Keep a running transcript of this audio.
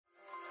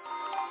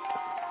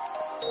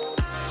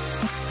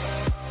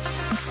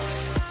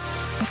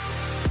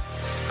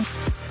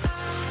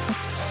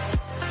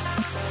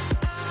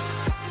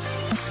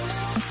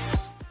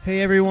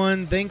Hey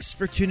everyone, thanks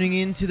for tuning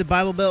in to the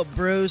Bible Belt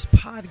Bros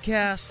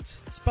podcast,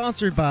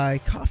 sponsored by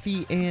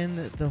Coffee and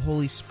the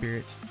Holy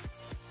Spirit.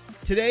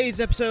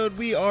 Today's episode,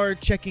 we are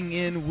checking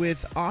in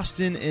with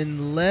Austin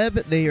and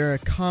Leb. They are a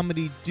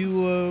comedy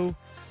duo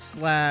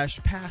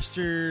 /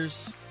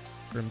 pastors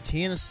from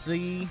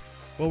Tennessee.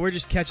 Well, we're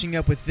just catching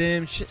up with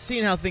them,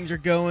 seeing how things are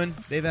going.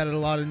 They've added a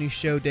lot of new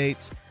show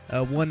dates,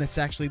 one that's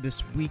actually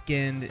this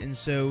weekend, and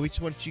so we just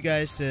want you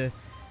guys to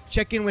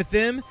check in with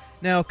them.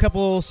 Now, a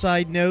couple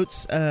side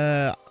notes.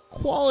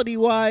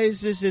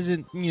 Quality-wise, this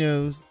isn't,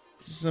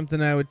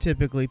 something I would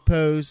typically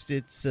post.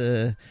 It's,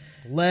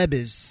 Leb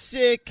is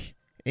sick,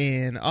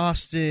 and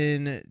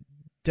Austin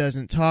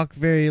doesn't talk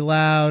very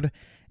loud,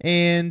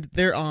 and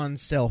they're on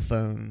cell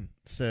phone,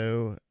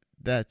 so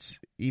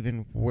that's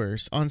even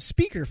worse. On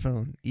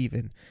speakerphone,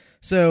 even.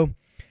 So,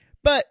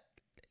 but,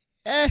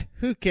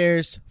 who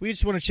cares? We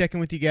just want to check in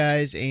with you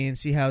guys and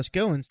see how it's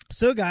going.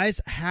 So, guys,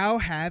 how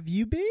have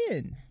you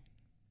been?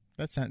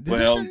 Did that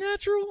sound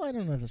natural? I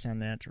don't know if that sounds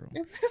natural.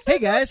 Hey,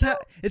 guys,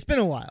 it's been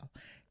a while.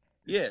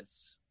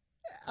 Yes.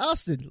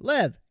 Austin,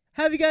 Leb,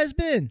 how have you guys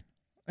been?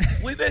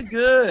 We've been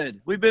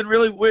good. We've been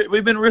really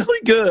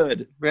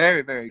good.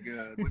 Very, very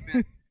good. We've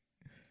been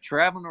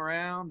traveling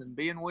around and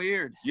being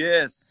weird.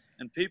 Yes,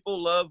 and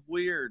people love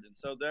weird, and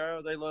so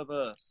they love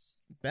us.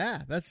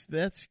 Yeah,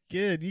 that's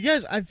good. You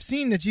guys, I've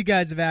seen that you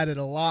guys have added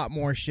a lot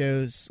more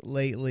shows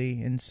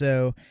lately, and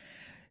so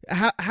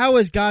how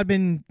has God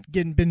been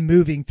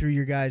moving through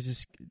your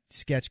guys'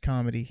 sketch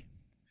comedy?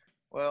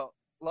 Well,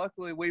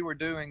 luckily we were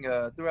doing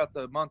throughout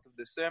the month of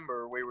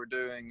December, we were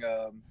doing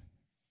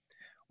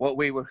what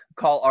we would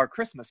call our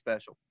Christmas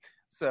special.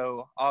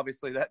 So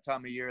obviously that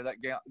time of year that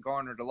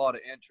garnered a lot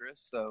of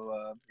interest.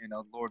 So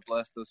the Lord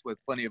blessed us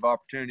with plenty of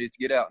opportunities to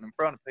get out and in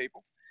front of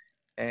people.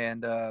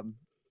 And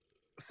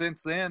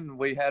since then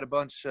we had a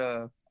bunch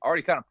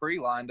already kind of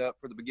pre-lined up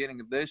for the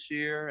beginning of this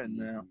year,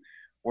 and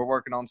we're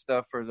working on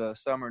stuff for the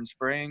summer and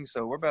spring,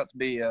 so we're about to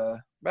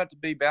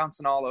be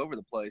bouncing all over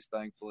the place,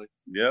 thankfully.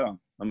 Yeah,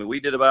 I mean, we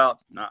did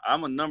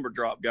I'm a number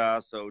drop guy,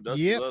 so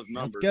Dusty loves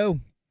numbers.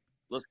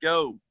 Let's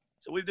go.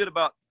 So we did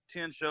about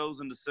 10 shows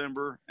in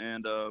December,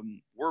 and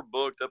we're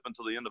booked up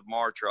until the end of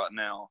March right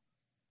now.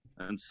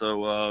 And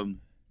so,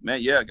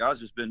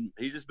 God's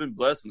he's just been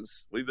blessing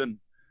us. A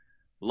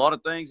lot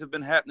of things have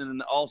been happening in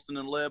the Austin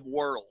and Leb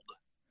world.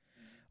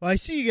 Well, I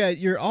see you guys,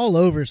 you're all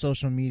over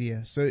social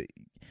media,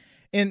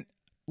 and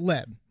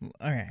Leb,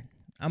 all right,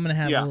 I'm going to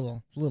have a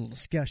little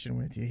discussion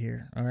with you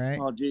here, all right?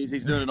 Oh, geez,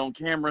 he's doing it on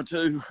camera,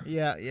 too.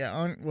 Yeah.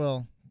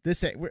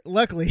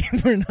 Luckily,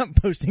 we're not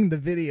posting the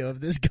video of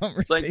this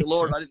conversation. Thank the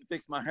Lord, I didn't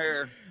fix my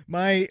hair.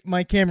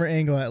 My camera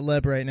angle at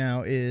Leb right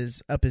now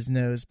is up his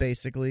nose,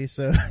 basically,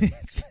 so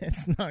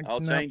it's not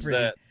I'll not change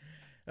pretty.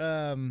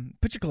 that.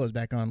 Put your clothes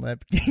back on,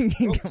 Leb.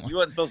 You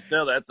wasn't supposed to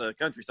tell that. That's a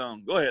country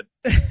song. Go ahead.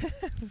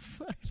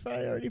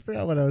 I already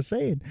forgot what I was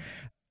saying.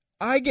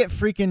 I get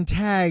freaking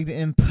tagged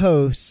in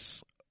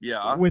posts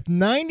with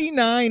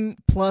 99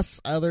 plus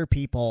other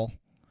people,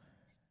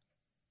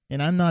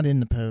 and I'm not in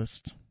the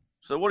post.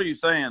 So what are you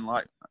saying?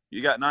 Like,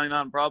 you got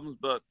 99 problems,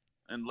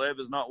 and Leb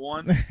is not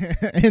one?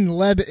 And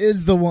Leb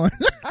is the one.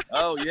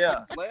 Oh,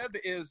 yeah. Leb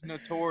is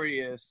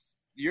notorious.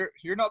 You're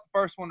not the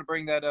first one to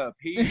bring that up.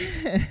 He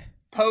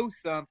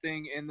posts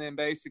something, and then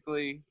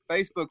basically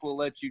Facebook will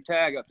let you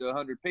tag up to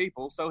 100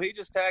 people, so he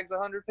just tags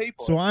 100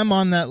 people. So I'm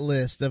on that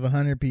list of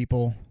 100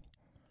 people.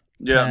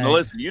 Yeah, no,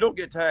 listen, you don't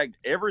get tagged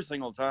every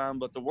single time,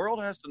 but the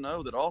world has to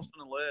know that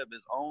Austin and Leb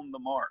is on the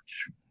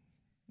march.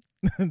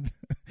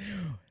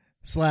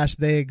 /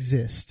 they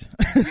exist.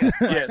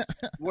 Yes.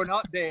 We're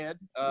not dead.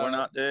 We're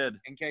not dead.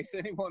 In case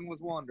anyone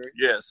was wondering.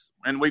 Yes,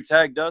 and we've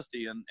tagged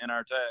Dusty in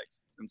our tags.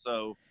 And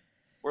so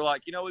we're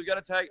like, we've got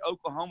to tag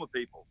Oklahoma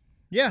people.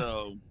 Yeah.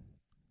 So,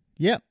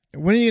 yep.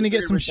 When are you going to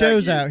get some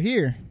shows out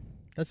here?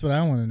 That's what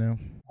I want to know.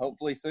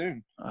 Hopefully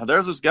soon.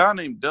 There's this guy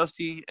named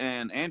Dusty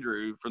and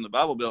Andrew from the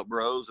Bible Belt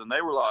Bros, and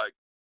they were like,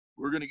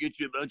 we're going to get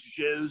you a bunch of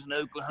shows in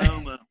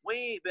Oklahoma. We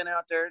ain't been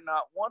out there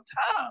not one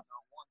time.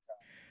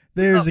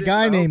 There's a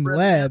guy named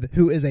Leb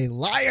who is a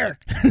liar.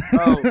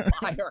 Oh,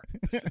 liar.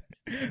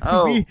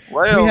 We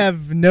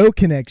have no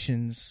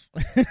connections.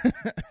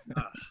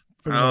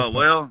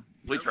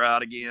 We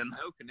tried again.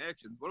 No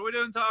connections. What are we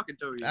doing talking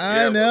to you?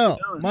 I know.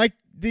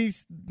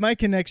 My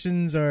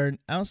connections are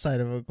outside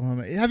of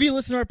Oklahoma. Have you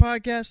listened to our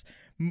podcast?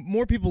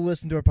 More people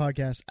listen to our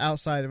podcast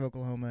outside of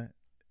Oklahoma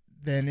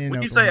than in Oklahoma.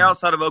 When you say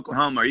outside of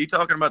Oklahoma, are you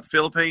talking about the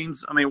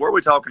Philippines? I mean, where are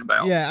we talking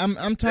about? Yeah,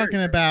 I'm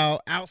talking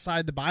about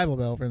outside the Bible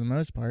Belt for the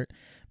most part.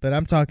 But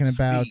I'm talking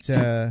about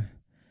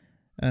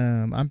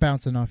I'm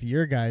bouncing off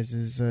your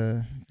guys'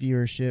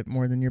 viewership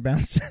more than you're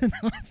bouncing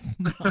off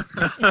mine.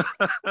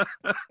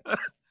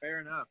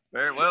 Fair enough.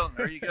 Very well.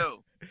 There you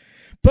go.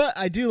 But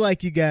I do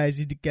like you guys.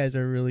 You guys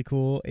are really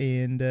cool,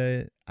 and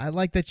I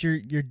like that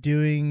you're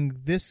doing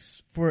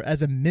this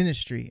as a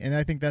ministry, and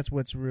I think that's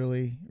what's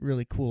really,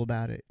 really cool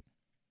about it.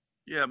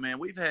 Yeah, man.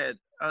 We've had,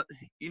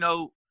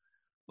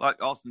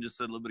 like Austin just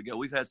said a little bit ago,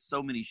 we've had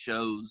so many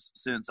shows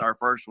since our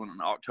first one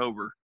in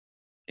October,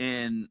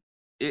 and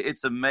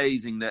it's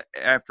amazing that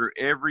after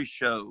every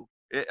show,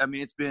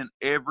 it's been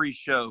every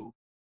show.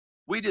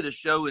 We did a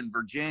show in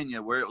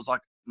Virginia where it was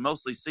like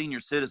mostly senior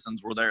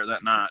citizens were there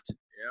that night.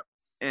 Yep.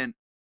 And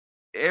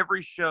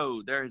every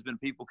show there has been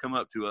people come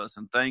up to us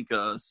and thank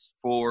us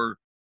for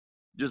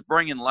just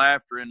bringing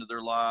laughter into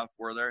their life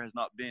where there has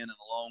not been in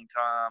a long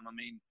time. I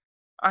mean,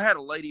 I had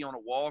a lady on a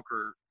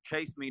walker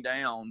chase me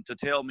down to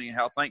tell me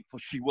how thankful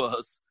she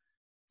was.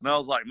 And I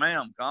was like,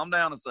 ma'am, calm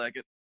down a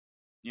second.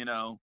 You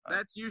know,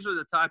 that's usually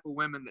the type of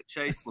women that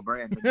chase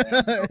LeBrandon down.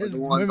 The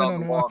ones women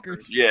on the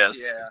walkers. Yes.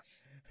 Yeah.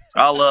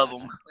 I love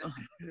them.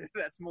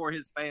 That's more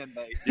his fan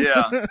base.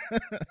 Yeah.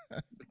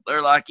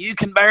 They're like, you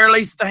can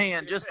barely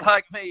stand, just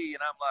like me.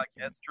 And I'm like,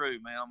 that's true,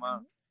 ma'am. I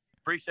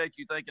appreciate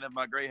you thinking of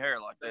my gray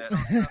hair like that.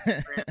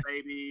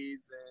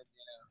 Grandbabies and,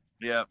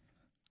 Yeah.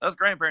 Us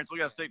grandparents, we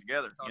got to stick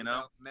together,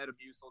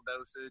 Metamucil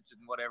dosage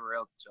and whatever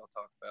else y'all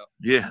talk about.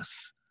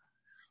 Yes.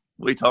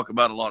 We talk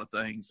about a lot of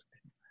things.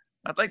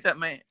 I think that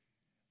man,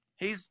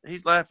 he's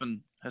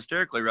laughing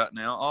hysterically right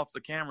now off the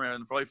camera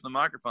and away from the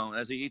microphone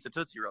as he eats a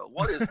Tootsie Roll.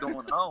 What is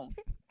going on?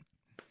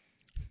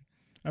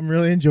 I'm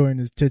really enjoying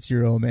this Tootsie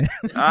Roll, man.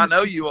 I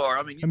know you are.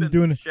 I mean, you've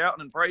been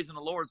shouting and praising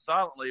the Lord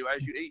silently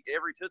as you eat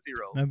every Tootsie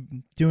Roll.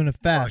 I'm doing a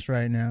fast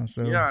right now.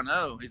 So yeah, I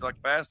know. He's like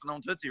fasting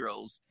on Tootsie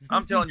Rolls.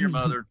 I'm telling your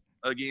mother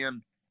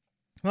again.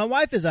 My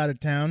wife is out of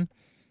town.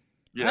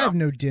 Yeah. I have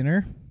no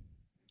dinner.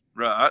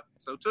 Right.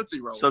 So Tootsie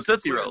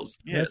Rolls.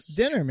 Yes. That's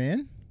dinner,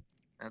 man.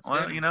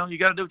 Well, dinner. You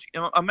got to do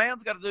a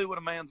man's got to do what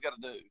a man's got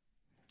to do.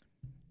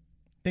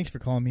 Thanks for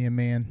calling me a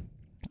man.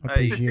 I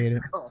appreciate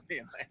it.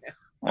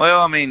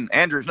 Well, I mean,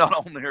 Andrew's not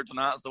on here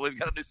tonight, so we've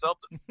got to do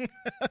something.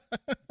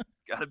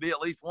 Got to be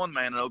at least one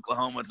man in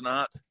Oklahoma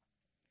tonight.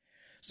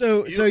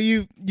 So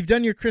you've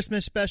done your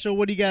Christmas special.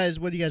 What are you guys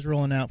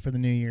rolling out for the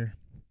new year?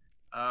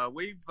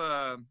 We've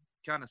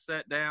kind of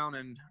sat down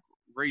and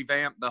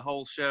revamped the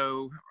whole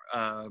show.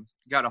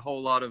 Got a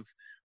whole lot of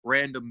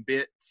random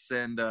bits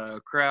and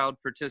crowd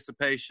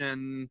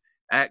participation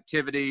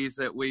activities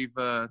that we've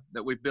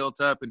built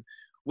up, and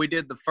we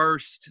did the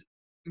first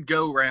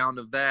go round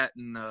of that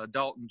in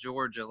Dalton,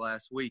 Georgia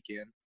last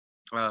weekend.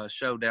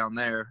 Show down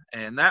there,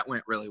 and that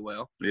went really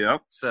well. Yeah.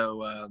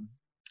 So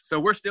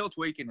we're still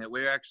tweaking it.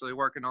 We're actually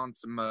working on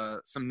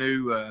some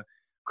new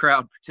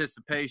crowd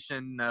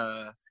participation /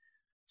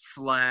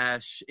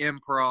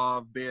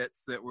 improv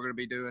bits that we're going to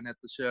be doing at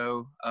the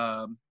show.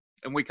 And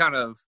we kind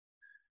of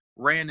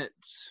ran it.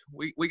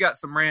 We got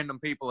some random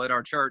people at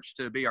our church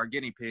to be our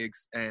guinea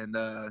pigs, and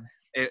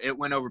it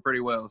went over pretty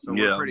well. So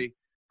we're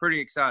pretty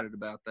excited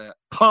about that.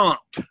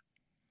 Pumped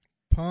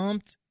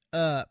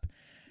up.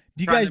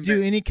 Do you guys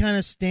do any kind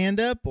of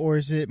stand-up, or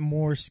is it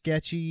more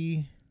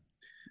sketchy?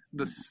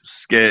 The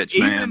sketch,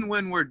 even man.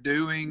 When we're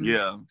doing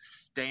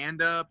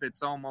stand-up,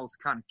 it's almost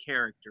kind of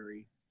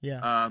charactery.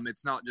 Yeah.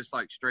 It's not just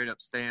like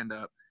straight-up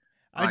stand-up.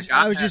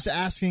 I was just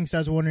asking because I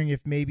was wondering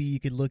if maybe you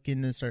could look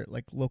into start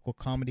like local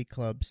comedy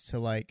clubs to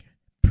like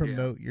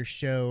promote your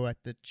show at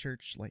the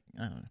church, like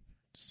I don't know,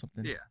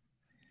 something. Yeah,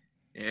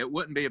 it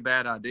wouldn't be a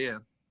bad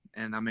idea,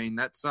 and I mean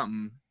that's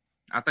something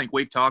I think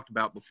we've talked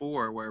about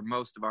before, where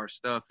most of our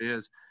stuff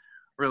is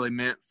really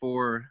meant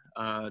for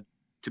to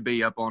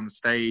be up on the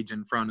stage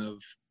in front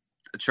of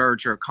a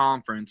church or a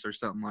conference or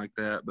something like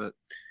that. But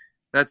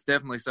that's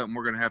definitely something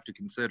we're going to have to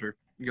consider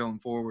going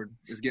forward,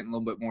 is getting a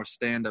little bit more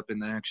stand-up in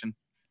the action.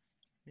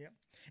 Yeah.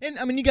 And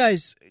I mean, you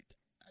guys,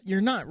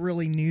 you're not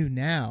really new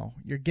now.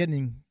 You're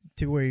getting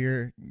to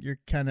where you're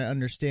kind of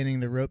understanding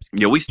the ropes.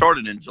 Yeah, we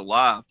started in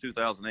July of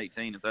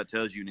 2018, if that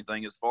tells you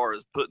anything, as far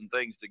as putting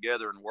things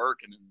together and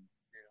working.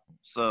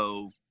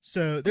 So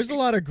there's a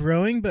lot of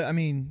growing, but I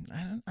mean,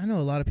 I know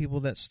a lot of people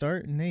that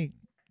start and they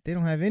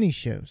don't have any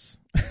shows.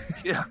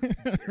 Yeah.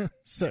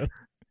 So.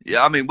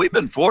 Yeah, I mean, we've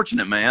been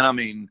fortunate, man. I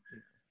mean,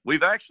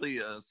 we've actually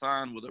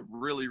signed with a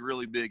really,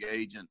 really big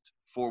agent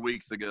 4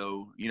 weeks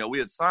ago. You know, we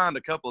had signed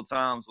a couple of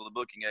times with the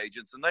booking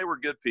agents, and they were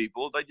good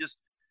people.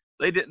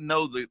 They didn't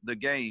know the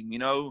game, you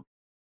know.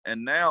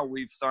 And now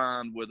we've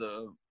signed with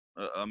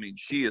I mean,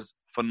 she is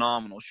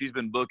phenomenal. She's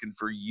been booking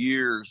for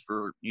years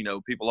for, you know,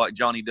 people like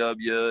Johnny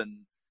W. and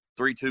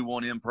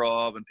 321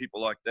 Improv and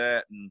people like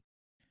that. And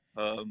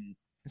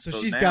so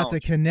she's got the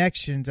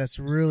connections that's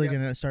really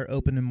going to start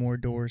opening more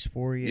doors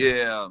for you.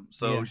 Yeah.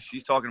 So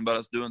she's talking about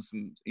us doing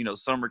some, you know,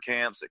 summer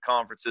camps at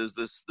conferences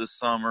this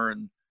summer,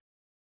 and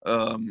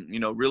you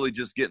know, really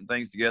just getting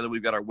things together.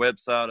 We've got our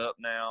website up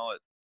now at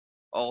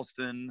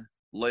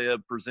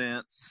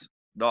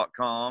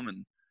austinlebpresents.com,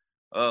 and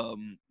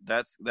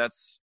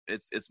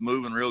it's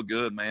moving real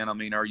good, man. I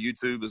mean, our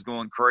YouTube is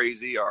going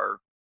crazy. Our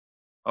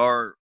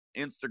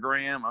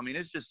Instagram, I mean,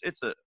 it's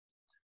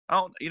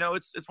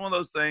one of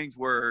those things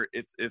where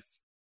if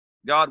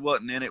God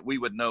wasn't in it, we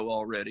would know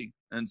already.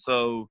 And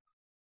so,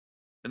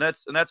 and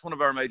that's one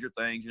of our major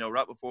things, you know,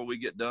 right before we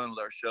get done with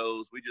our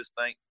shows, we just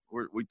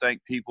we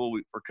thank people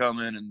for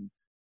coming and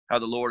how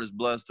the Lord has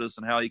blessed us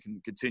and how he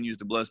continues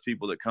to bless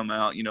people that come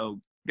out. You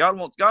know, God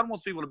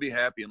wants people to be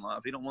happy in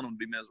life. He don't want them to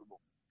be miserable.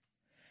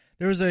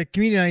 There was a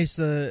comedian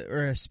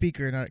or a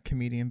speaker, not a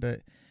comedian,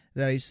 but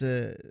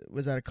that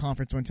was at a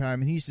conference one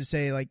time, and he used to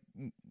say, like,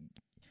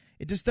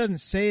 it just doesn't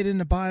say it in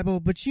the Bible,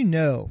 but you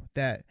know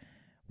that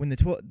when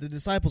the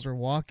disciples were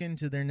walking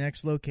to their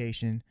next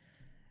location,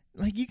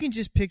 like, you can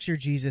just picture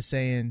Jesus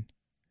saying,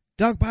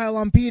 "Dog pile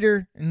on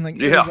Peter," and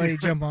like everybody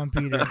jump on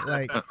Peter.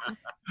 Like,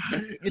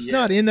 it's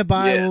not in the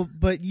Bible,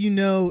 but you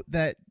know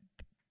that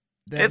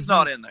it's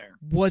not in there.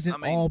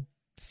 Wasn't all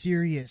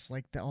serious,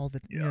 like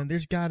you know.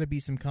 There's got to be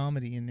some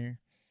comedy in there.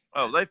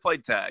 Oh, they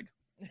played tag.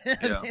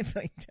 Yeah. They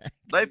played tag.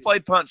 They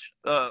played punch.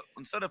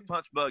 Instead of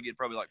punch buggy, it'd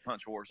probably like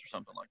punch horse or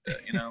something like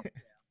that. You know,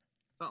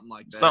 something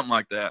like that. Something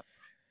like that.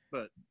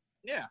 But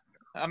yeah,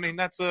 I mean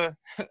I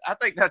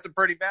think that's a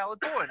pretty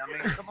valid point. I mean,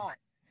 come on,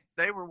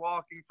 they were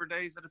walking for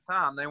days at a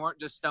time. They weren't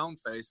just stone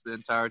faced the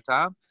entire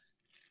time.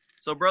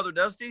 So, Brother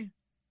Dusty.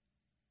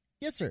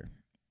 Yes, sir.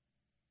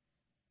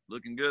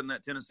 Looking good in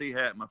that Tennessee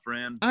hat, my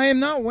friend. I am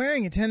not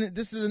wearing a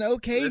This is an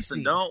OKC.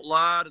 Listen, don't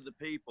lie to the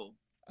people.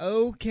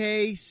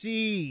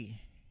 OKC.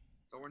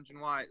 It's orange and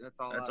white. That's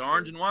all. That's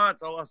orange and white.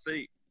 That's all I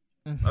see.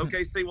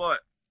 OKC what?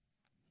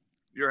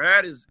 Your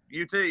hat is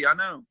UT. I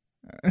know.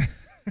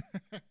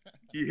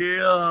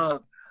 Yeah.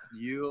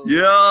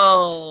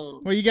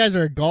 Well, you guys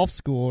are a golf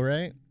school,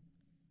 right?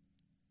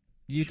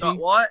 UT.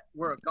 What?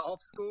 We're a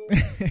golf school.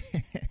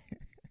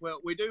 Well,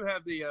 we do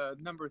have the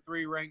number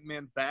 3 ranked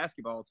men's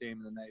basketball team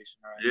in the nation,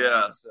 right?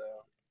 Yeah. So.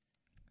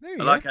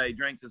 I like how he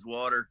drinks his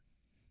water,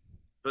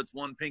 puts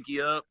one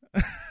pinky up.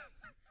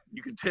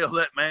 You can tell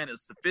that man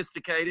is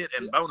sophisticated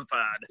and bona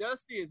fide.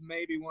 Dusty is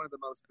maybe one of the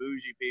most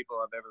bougie people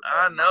I've ever met.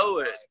 I know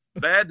it.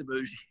 Bad to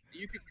bougie.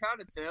 You can kind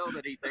of tell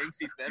that he thinks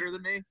he's better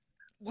than me.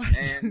 What?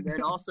 And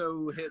then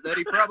also that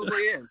he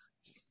probably is.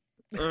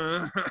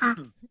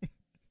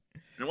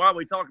 And while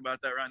we talk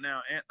about that right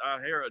now, I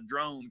hear a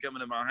drone coming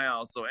to my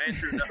house. So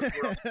Andrew knows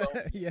we're on the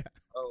phone. Yeah.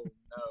 Oh,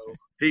 no.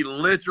 He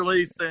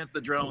literally sent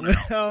the drone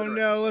out. Oh,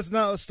 no. Let's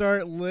not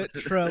start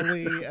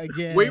literally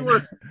again. We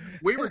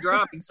were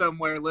driving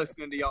somewhere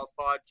listening to y'all's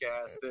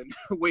podcast, and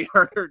we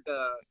heard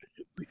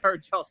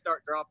y'all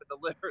start dropping the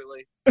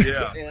literally.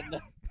 Yeah. And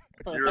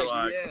you're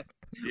like, yes,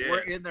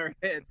 we're in their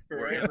heads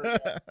forever.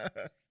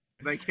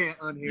 They can't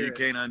unhear it. You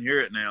can't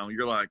unhear it now.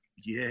 You're like,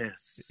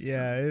 yes.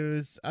 Yeah, it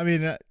was. I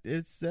mean,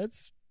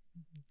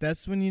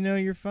 that's when you know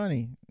you're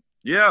funny.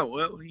 Yeah,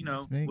 well, you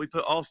know, we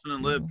put Austin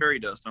and Liv fairy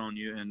dust on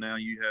you, and now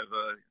you have.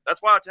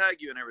 That's why I tag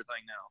you and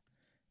everything now.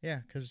 Yeah,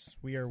 because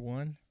we are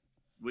one.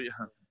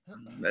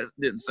 That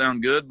didn't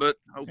sound good, but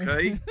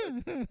okay.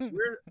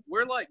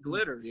 we're like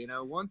glitter, you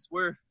know. Once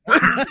we're on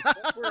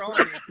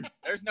it,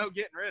 there's no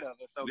getting rid of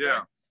us. Okay.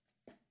 Yeah.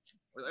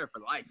 We're there for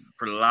life.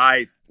 For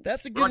life.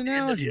 That's a good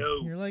analogy.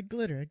 You're like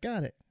glitter. I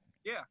got it.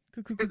 Yeah.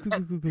 Cool.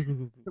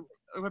 I'm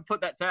going to put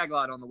that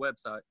tagline on the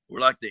website. We're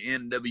like the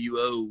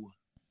NWO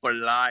for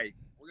life.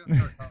 We're going to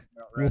start talking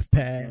about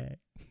wrestling. Wolfpack.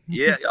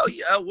 Yeah. Oh,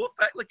 yeah.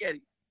 Wolfpack, look at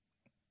him.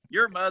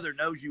 Your mother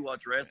knows you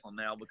watch wrestling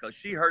now because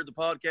she heard the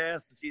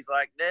podcast and she's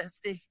like,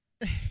 Dusty,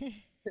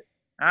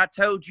 I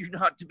told you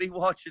not to be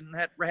watching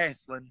that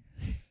wrestling.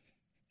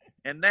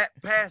 And that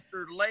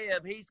Pastor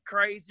Leb, he's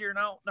crazier than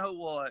I don't know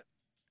what.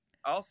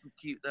 Austin's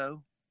cute,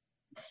 though.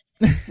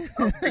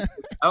 I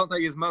don't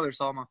think his mother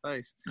saw my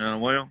face.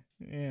 Well,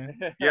 yeah.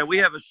 We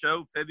have a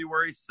show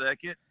February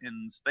 2nd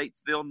in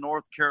Statesville,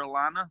 North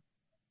Carolina.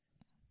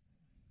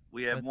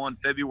 We have one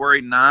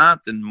February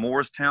 9th in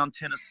Morristown,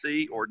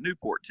 Tennessee, or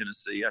Newport,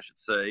 Tennessee, I should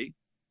say.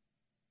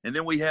 And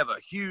then we have a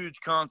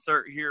huge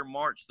concert here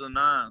March the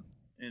 9th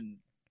in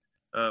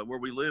where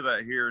we live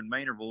at here in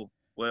Maynardville.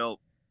 Well,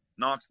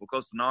 Knoxville,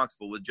 close to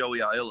Knoxville, with Joey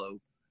Aiello.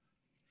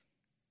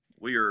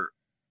 We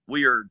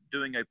are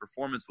doing a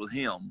performance with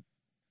him.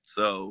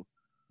 So,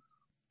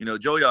 you know,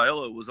 Joey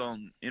Aiello was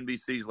on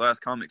NBC's Last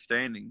Comic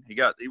Standing. He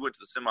went to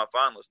the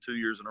semifinalists 2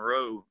 years in a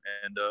row,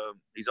 and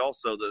he's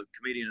also the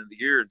Comedian of the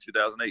Year in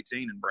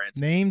 2018 in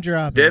Branson. Name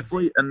drop.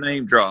 Definitely a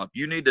name drop.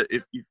 You need to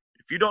if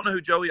you don't know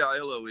who Joey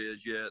Aiello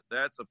is yet,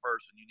 that's a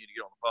person you need to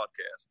get on the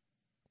podcast.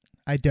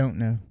 I don't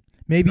know.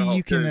 Maybe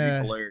you can.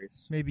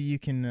 Hilarious. Maybe you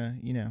can.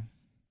 You know,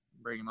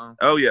 bring him on.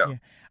 Oh yeah.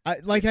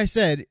 Like I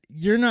said,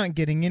 you're not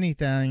getting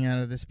anything out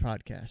of this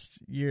podcast.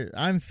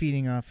 I'm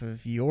feeding off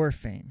of your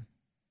fame.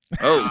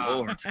 Oh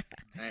Lord,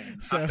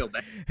 man, so, I feel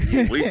bad.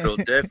 We feel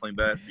definitely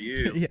bad for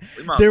you. Yeah.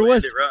 We might end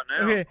it right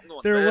now. Okay,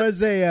 there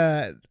was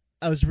a.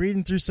 I was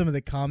reading through some of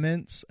the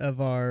comments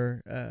of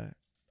our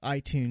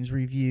iTunes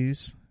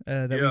reviews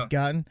that we've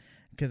gotten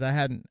because I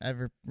hadn't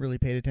ever really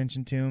paid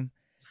attention to them,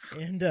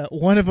 and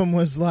one of them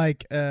was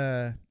like,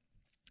 gave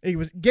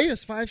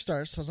us 5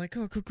 stars. So I was like,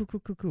 oh,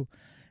 cool.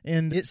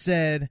 And it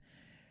said,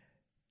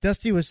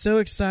 Dusty was so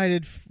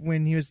excited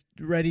when he was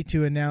ready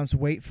to announce,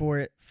 wait for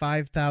it,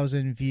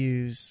 5,000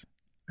 views.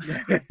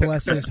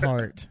 Bless his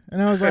heart.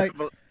 And I was like,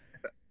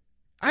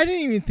 I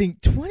didn't even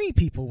think 20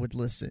 people would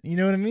listen. You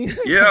know what I mean?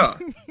 Yeah.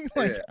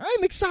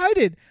 I'm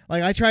excited.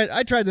 Like I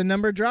tried the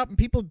number drop and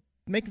people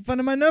making fun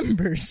of my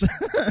numbers.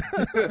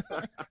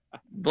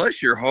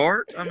 Bless your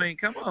heart. I mean,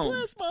 come on.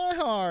 Bless my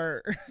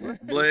heart.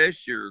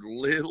 Bless your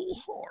little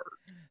heart.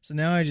 So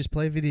now I just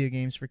play video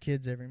games for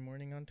kids every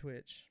morning on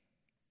Twitch.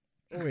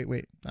 Oh,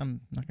 wait.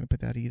 I'm not going to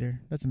put that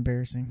either. That's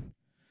embarrassing.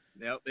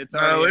 Yep, it's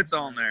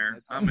on there.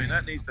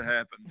 That needs to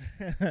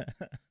happen.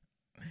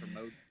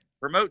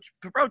 Promote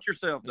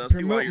yourself, Dusty.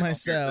 Promote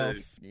myself.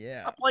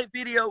 Yeah. I play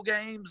video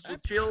games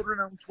with children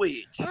on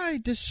Twitch. I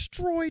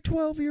destroy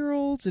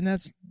 12-year-olds, and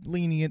that's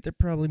lenient. They're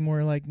probably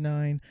more like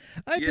 9.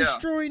 I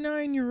destroy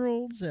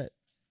 9-year-olds at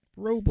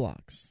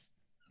Roblox.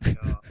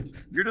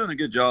 You're doing a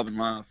good job in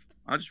life.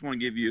 I just want to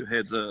give you a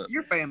heads up.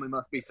 Your family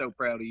must be so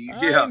proud of you.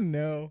 Yeah. I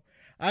know.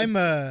 I'm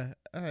I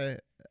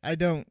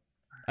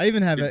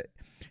even have a.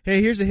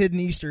 Hey, here's a hidden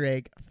Easter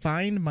egg.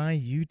 Find my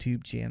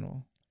YouTube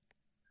channel.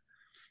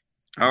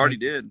 I already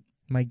did.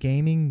 My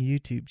gaming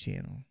YouTube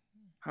channel.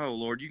 Oh,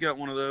 Lord, you got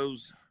one of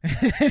those?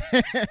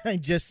 I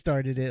just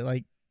started it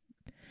like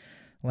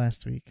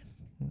last week.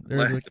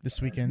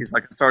 This weekend. It's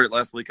like I started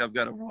last week. I've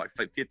got over like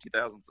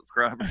 50,000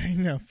 subscribers. I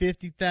know,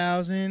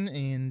 50,000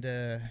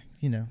 and,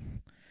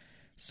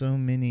 so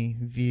many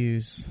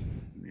views.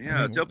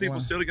 Yeah, tell people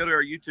still to go to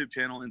our YouTube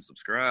channel and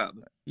subscribe.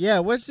 Yeah,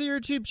 what's the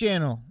YouTube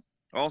channel?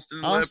 Austin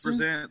and Leb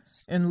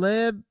presents. And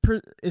Leb,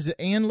 is it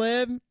and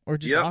Leb or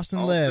just Austin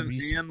Leb?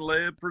 Austin and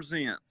Leb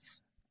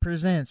presents.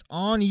 Presents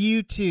on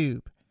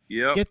YouTube.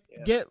 Yep.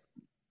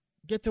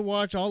 Get to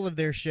watch all of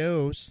their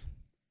shows.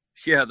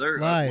 Yeah, they're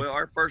well.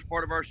 Our first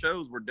part of our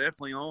shows were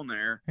definitely on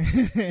there.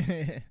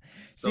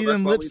 See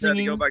them lip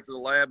singing. Go back to the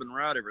lab and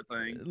write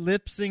everything.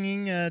 Lip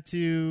singing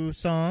to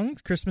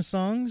songs, Christmas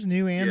songs,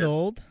 new and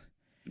old.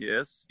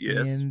 Yes,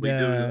 and, we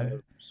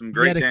do some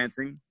great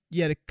dancing.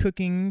 You had a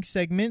cooking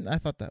segment. I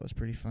thought that was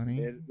pretty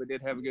funny. We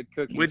did have a good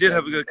cooking. We did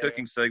have a good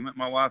cooking segment.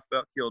 My wife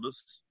about killed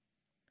us.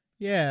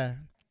 Yeah.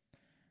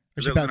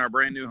 Because it was in our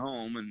brand new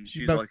home, and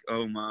she's like,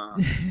 "Oh my!"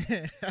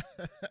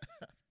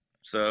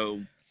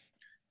 So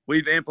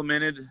we've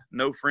implemented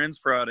No Friends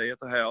Friday at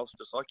the house,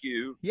 just like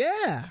you.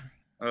 Yeah.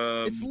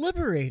 It's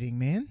liberating,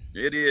 man.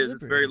 It is.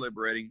 It's very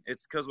liberating.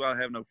 It's because I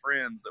have no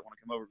friends that want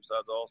to come over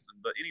besides Austin.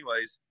 But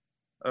anyways,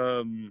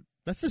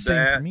 that's the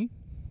same for me.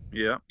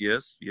 Yeah.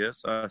 Yes.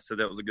 I said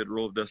that was a good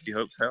rule of Dusty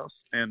Hope's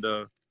house, and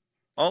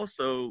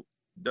also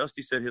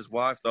Dusty said his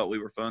wife thought we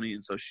were funny,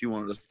 and so she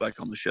wanted us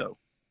back on the show.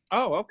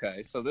 Oh,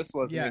 okay. So this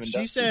wasn't even she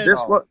Dusty's said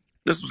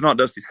this was not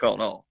Dusty's call at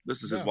all.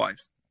 This is his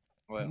wife's.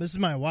 Well, this is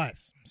my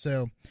wife's.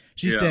 So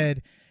she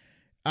said,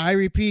 I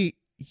repeat,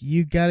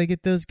 you got to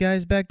get those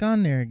guys back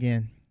on there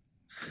again.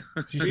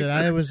 She said,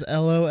 I was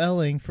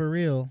LOLing for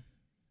real.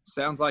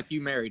 Sounds like you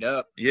married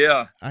up.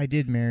 Yeah. I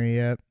did marry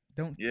up.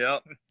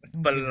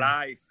 For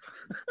life.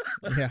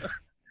 Yeah.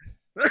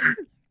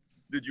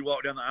 Did you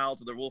walk down the aisle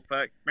to the wolf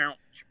pack?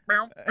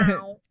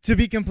 To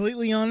be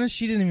completely honest,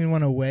 she didn't even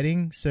want a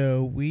wedding,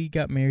 so we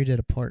got married at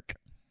a park.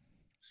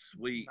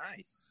 Sweet.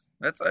 Nice.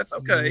 That's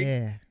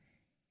okay.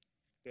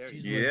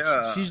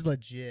 Yeah. She's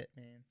legit,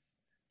 man.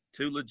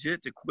 Too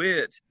legit to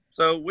quit.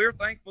 So we're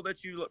thankful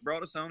that you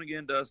brought us on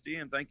again, Dusty,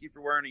 and thank you for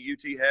wearing a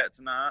UT hat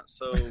tonight.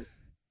 So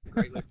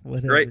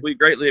we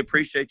greatly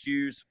appreciate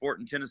you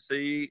supporting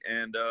Tennessee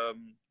and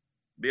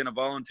being a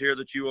volunteer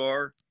that you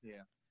are.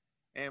 Yeah.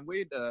 And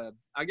we'd,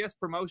 I guess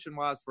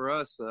promotion-wise for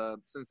us,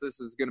 since this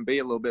is going to be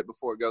a little bit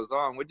before it goes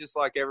on, we'd just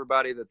like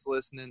everybody that's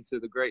listening to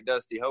the Great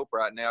Dusty Hope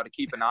right now to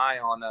keep an eye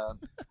on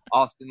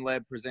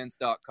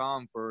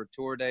AustinLebPresents.com for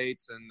tour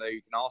dates, and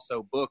you can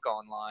also book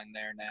online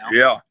there now.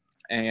 Yeah.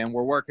 And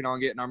we're working on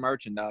getting our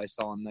merchandise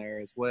on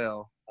there as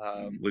well.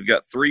 We've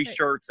got 3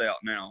 shirts out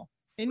now.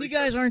 And you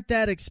guys aren't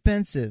that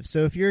expensive,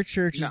 so if your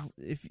church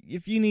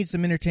if you need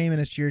some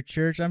entertainment at your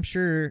church, I'm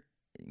sure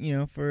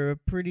for a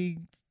pretty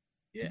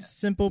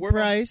simple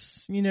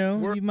price, you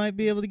might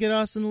be able to get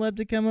Austin Leb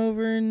to come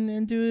over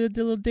and do a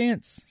little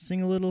dance,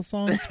 sing a little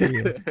songs for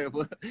you.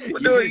 We'll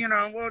do a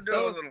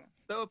little.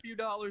 Throw a few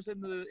dollars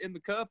in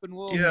the cup, and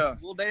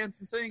we'll dance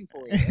and sing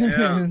for you.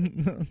 Yeah.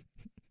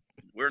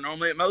 We're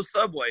normally at most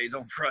Subways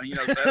on Friday,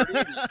 Saturday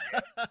evening.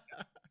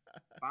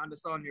 Find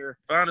us on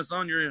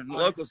your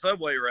local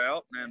Subway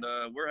route, and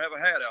we'll have a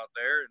hat out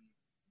there, and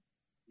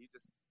you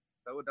just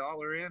throw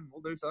 $1 in.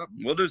 We'll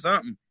do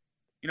something.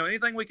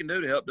 Anything we can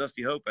do to help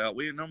Dusty Hope out.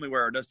 We normally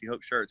wear our Dusty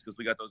Hope shirts because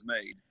we got those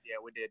made. Yeah,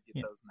 we did get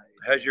those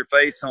made. Has your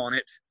face on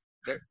it.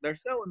 They're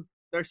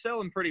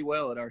selling pretty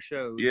well at our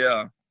shows.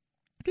 Yeah.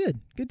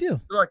 Good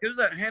deal. They're like, who's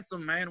that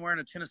handsome man wearing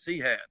a Tennessee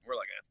hat? We're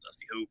like, that's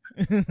Dusty Hope.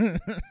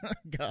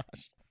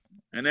 Gosh.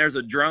 And there's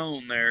a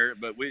drone there,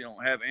 but we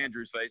don't have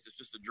Andrew's face. It's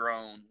just a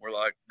drone. We're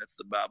like, that's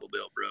the Bible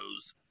Belt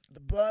Bros.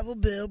 The Bible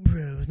Belt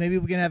Bros. Maybe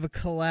we can have a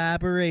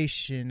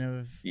collaboration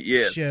of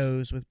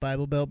shows with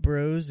Bible Belt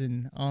Bros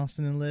and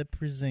Austin and Leb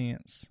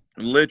Presents.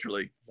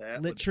 Literally be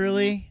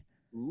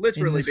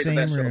the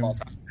best show of all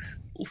time.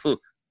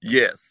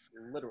 Yes.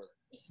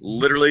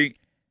 Literally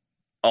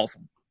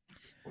awesome.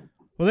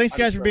 Well, thanks,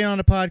 guys, for being on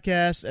the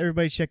podcast.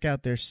 Everybody check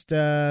out their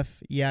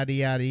stuff. Yada,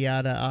 yada,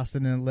 yada.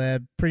 Austin and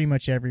Leb, pretty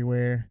much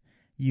everywhere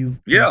you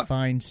can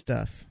find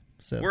stuff.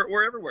 So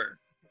we're everywhere.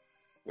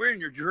 We're in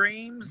your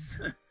dreams.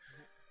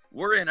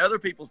 We're in other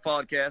people's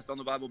podcasts on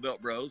the Bible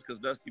Belt Bros because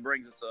Dusty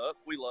brings us up.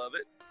 We love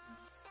it.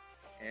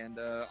 And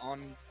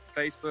on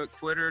Facebook,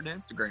 Twitter, and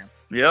Instagram.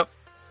 Yep.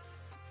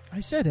 I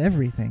said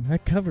everything.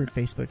 That covered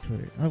Facebook,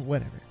 Twitter. Oh,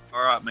 whatever.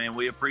 All right, man.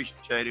 We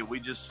appreciate it.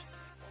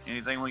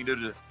 Anything we can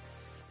do to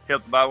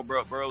help the Bible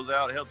Bros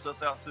out, it helps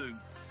us out too.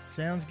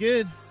 Sounds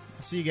good.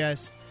 I'll see you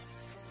guys.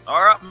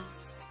 All right,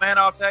 man.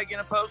 I'll tag you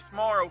in a post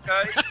tomorrow,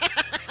 okay?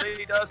 See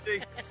you,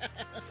 Dusty.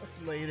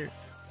 Later.